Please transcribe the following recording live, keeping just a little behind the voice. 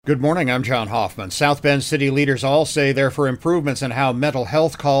Good morning, I'm John Hoffman. South Bend city leaders all say they're for improvements in how mental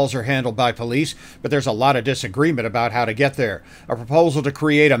health calls are handled by police, but there's a lot of disagreement about how to get there. A proposal to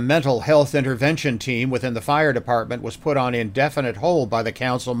create a mental health intervention team within the fire department was put on indefinite hold by the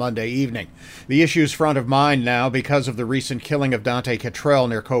council Monday evening. The issue's front of mind now because of the recent killing of Dante Cottrell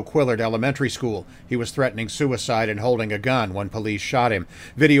near Coquillard Elementary School. He was threatening suicide and holding a gun when police shot him.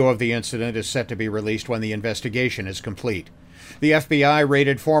 Video of the incident is set to be released when the investigation is complete. The FBI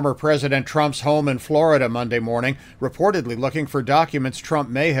raided former President Trump's home in Florida Monday morning, reportedly looking for documents Trump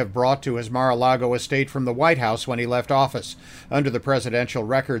may have brought to his Mar-a-Lago estate from the White House when he left office. Under the Presidential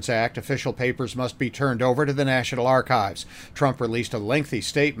Records Act, official papers must be turned over to the National Archives. Trump released a lengthy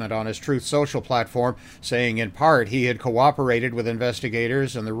statement on his Truth Social platform, saying in part he had cooperated with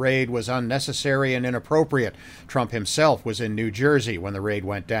investigators and the raid was unnecessary and inappropriate. Trump himself was in New Jersey when the raid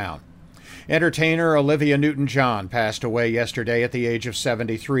went down. Entertainer Olivia Newton-John passed away yesterday at the age of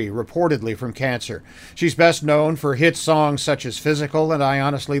 73, reportedly from cancer. She's best known for hit songs such as Physical and I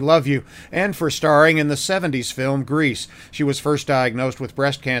Honestly Love You, and for starring in the 70s film Grease. She was first diagnosed with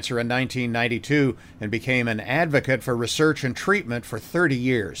breast cancer in 1992 and became an advocate for research and treatment for 30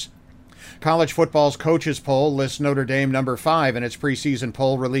 years. College football's coaches poll lists Notre Dame number 5 in its preseason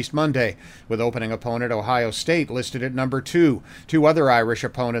poll released Monday, with opening opponent Ohio State listed at number 2. Two other Irish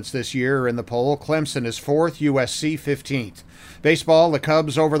opponents this year are in the poll. Clemson is 4th, USC 15th. Baseball, the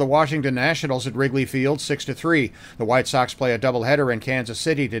Cubs over the Washington Nationals at Wrigley Field 6-3. The White Sox play a doubleheader in Kansas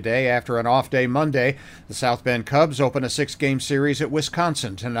City today after an off day Monday. The South Bend Cubs open a 6-game series at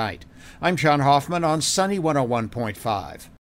Wisconsin tonight. I'm John Hoffman on Sunny 101.5.